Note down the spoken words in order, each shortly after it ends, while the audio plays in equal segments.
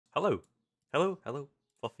Hello, hello,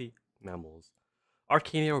 fluffy mammals.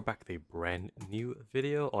 Arcane here, we're back with a brand new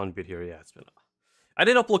video on video. Yeah, it's been. I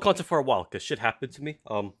didn't upload content for a while because shit happened to me.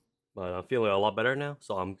 But I'm feeling a lot better now,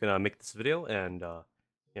 so I'm gonna make this video, and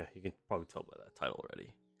yeah, you can probably tell by that title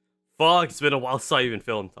already. Fuck, it's been a while since I even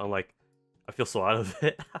filmed. I feel so out of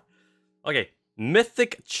it. Okay,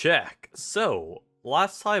 Mythic check. So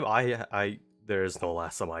last time there's no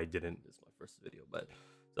last time I didn't. This is my first video, but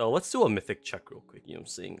so let's do a Mythic check real quick. You know what I'm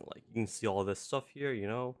saying? Like you can see all this stuff here, you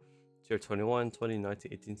know. Tier 21, 20,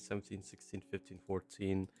 19, 18, 17, 16, 15,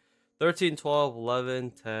 14, 13, 12,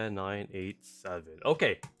 11, 10, 9, 8, 7.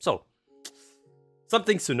 Okay, so some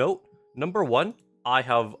things to note. Number one, I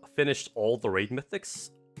have finished all the raid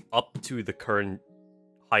mythics up to the current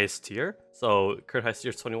highest tier. So current highest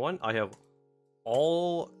tier is 21. I have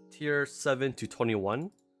all tier 7 to 21.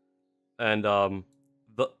 And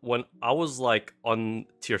when I was like on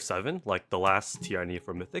tier 7, like the last tier I need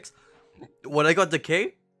for mythics, when I got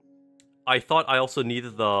decay, I thought I also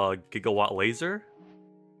needed the gigawatt laser.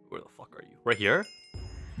 Where the fuck are you? Right here.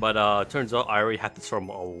 But turns out I already had this from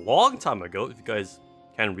a long time ago, if you guys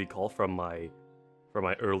can recall from my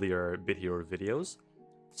earlier Bit Hero videos.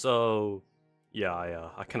 So yeah,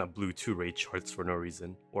 I kind of blew 2 raid shards for no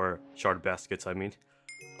reason, or shard baskets. I mean,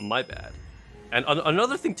 my bad. And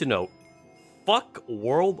another thing to note: fuck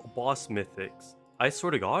world boss mythics. I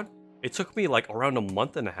swear to God, it took me like around a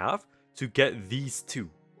month and a half to get these two.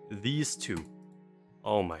 These two.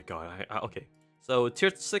 Oh my God. Okay. So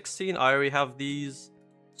tier 16, I already have these.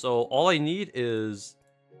 So all I need is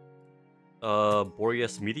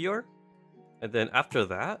Boreas Meteor, and then after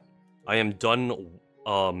that, I am done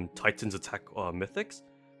Titan's Attack mythics.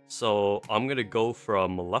 So I'm gonna go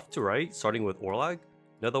from left to right, starting with Orlag,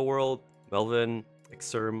 Netherworld, Melvin,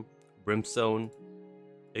 Exerm, Brimstone,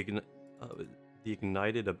 the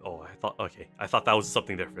Ignited. Oh, I thought that was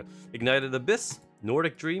something different. Ignited Abyss,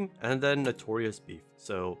 Nordic Dream, and then Notorious Beef.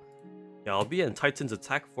 So yeah, I'll be in Titan's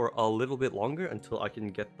Attack for a little bit longer until I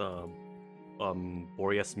can get the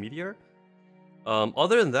Boreas Meteor.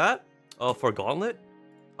 Other than that, for Gauntlet,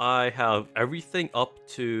 I have everything up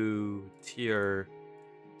to tier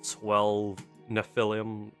 12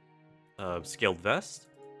 Nephilim Scaled Vest.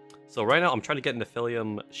 So right now I'm trying to get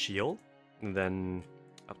Nephilim Shield, and then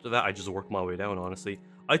after that I just work my way down, honestly.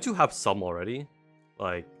 I do have some already,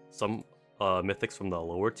 like some mythics from the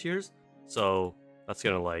lower tiers, so that's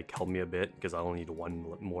gonna like help me a bit because I only need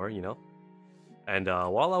 1 more, you know. And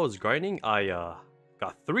while I was grinding, I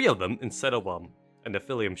got 3 of them instead of an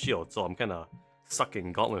Nephilim Shield, so I'm kind of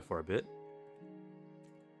sucking Gauntlet for a bit.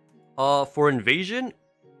 For Invasion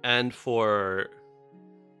and for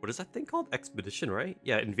what is that thing called? Expedition, right?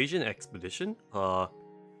 Yeah, Invasion Expedition. The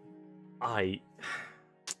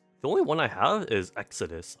only one I have is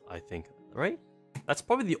Exodus, I think, right? That's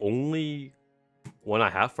probably the only one I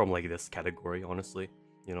have from like this category, honestly,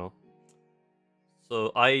 you know.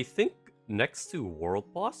 So I think next to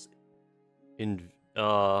World Boss,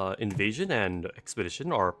 Invasion and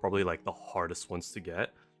Expedition are probably like the hardest ones to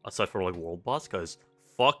get, aside from like World Boss, because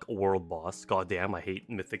fuck World Boss. Goddamn, I hate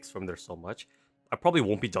mythics from there so much. I probably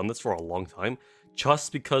won't be done this for a long time,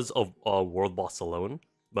 just because of World Boss alone.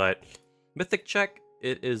 But Mythic check,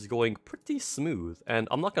 it is going pretty smooth, and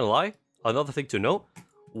I'm not gonna lie. Another thing to note: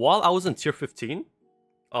 while I was in tier 15,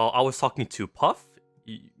 I was talking to Puff.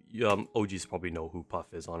 OGs probably know who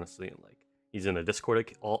Puff is, honestly, and like he's in a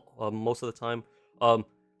Discord most of the time.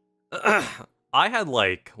 I had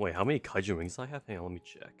like, wait, how many kaiju rings do I have? Hang on, let me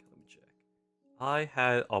check. I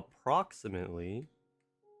had approximately.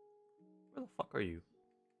 Where the fuck are you?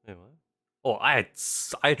 Wait, what? Oh, I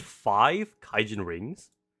had 5 kaijin rings.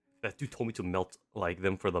 That dude told me to melt like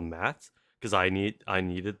them for the mats because I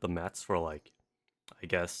needed the mats for like, I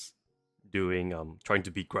guess, doing trying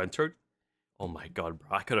to beat Grunter. Oh my God,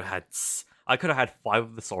 bro! I could have had 5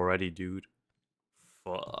 of this already, dude.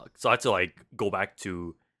 Fuck. So I had to like go back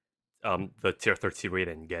to the tier 13 raid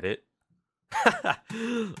and get it.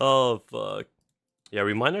 Oh fuck. Yeah,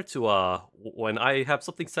 reminder to when I have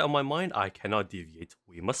something set on my mind, I cannot deviate.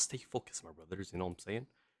 We must stay focused, my brothers, you know what I'm saying?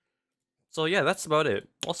 So yeah, that's about it.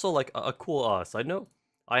 Also, like a cool side note,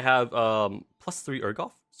 I have +3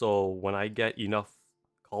 Urgoff. So when I get enough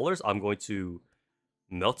collars, I'm going to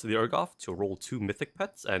melt the Urgoff to roll 2 mythic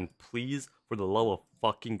pets, and please, for the love of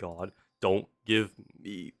fucking God, don't give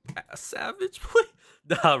me a savage, please.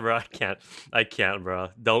 Nah, bro, I can't,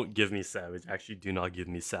 bro. Don't give me savage. Actually, do not give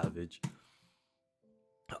me savage.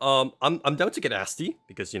 I'm down to get Asti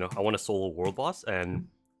because, you know, I want to solo world boss, and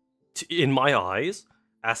in my eyes,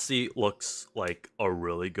 Asti looks like a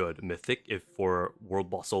really good mythic if for world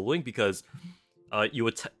boss soloing because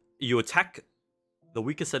you attack the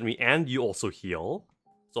weakest enemy, and you also heal.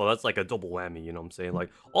 So that's like a double whammy, you know what I'm saying? Like,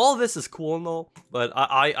 all this is cool and all, but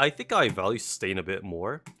I think I value sustain a bit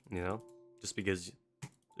more, you know? Just because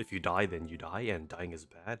if you die, then you die, and dying is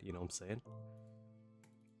bad, you know what I'm saying?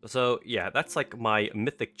 So yeah, that's like my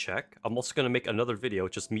Mythic check. I'm also gonna make another video,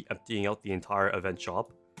 just me emptying out the entire event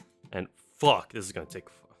shop. And fuck, this is gonna take,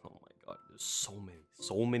 oh my god, there's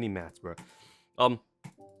so many mats, bro.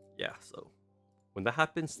 Yeah, so when that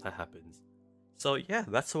happens, that happens. So yeah,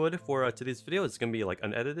 that's what it for today's video. It's gonna be like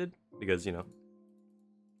unedited because, you know,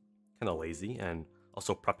 kind of lazy, and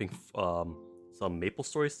also prepping some Maple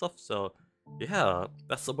Story stuff. So yeah,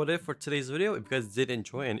 that's about it for today's video. If you guys did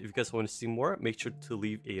enjoy, and if you guys want to see more, make sure to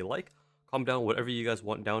leave a like, comment down whatever you guys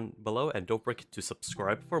want down below, and don't forget to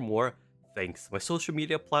subscribe for more. Thanks. My social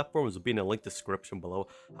media platforms will be in the link description below.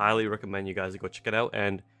 Highly recommend you guys go check it out.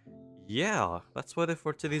 And yeah, that's what it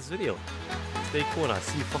for today's video. Stay cool, and I'll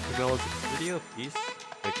see you fucking in the next video. Peace.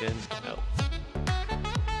 Freaking out.